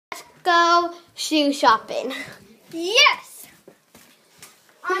go shoe shopping. Yes!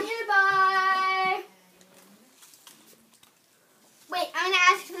 I'm gonna buy... Wait, I'm gonna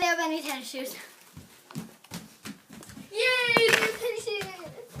ask if they have any tennis shoes. Yay! There's tennis shoes!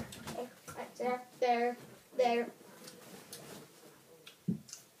 Right there.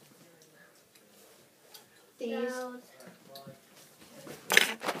 These.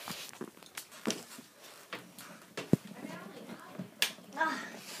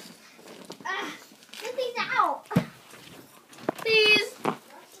 Get these out! These.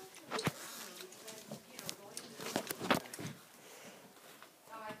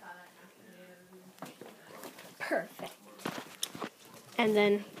 Perfect. And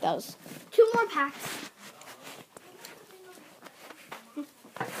then those. 2 more packs.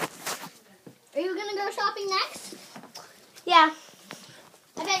 Are you gonna go shopping next? Yeah.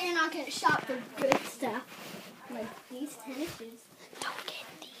 I bet you're not gonna shop for good stuff. Like these tennis shoes. Don't get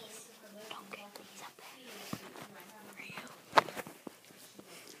these. Don't get these up there.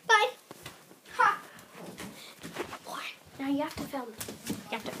 Bye. Ha! Now you have to film. You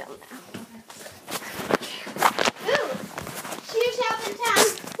have to film now. Ooh! Shoe shopping time!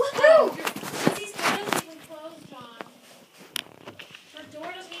 Woohoo! These doors don't even close, John. Her door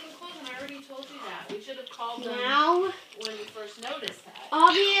doesn't even close, and I already told you that. We should have called them Now, when we first noticed that.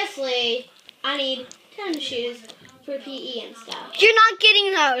 obviously, I need tennis shoes for PE and stuff. You're not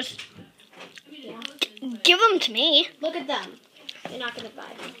getting those. Yeah. Give them to me. Look at them. You're not gonna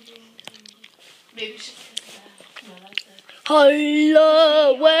buy them. Maybe we should kiss that. No, that's it.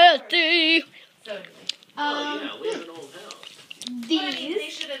 Hello, Westy. So anyway. We have an old house. But I mean, These. they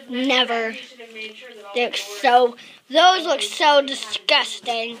should have Never. They should have made sure that all They're the doors... so. Those look so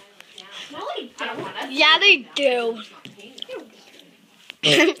disgusting. No, they don't. Yeah, they do.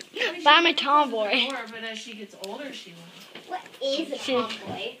 Buy my tomboy. But as she gets older, she will. What is a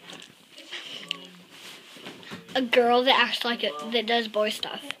tomboy? A girl that acts like it, that does boy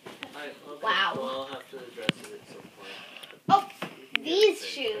stuff. Wow. Well, I'll have to address it at some point. Oh, these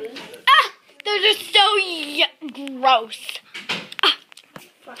shoes. Ah, those are so gross. Ah.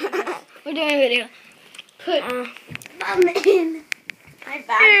 We're doing a video. Put them in my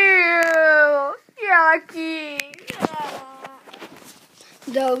bag. Ew, yucky.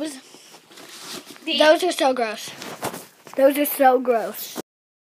 Those are so gross. Those are so gross.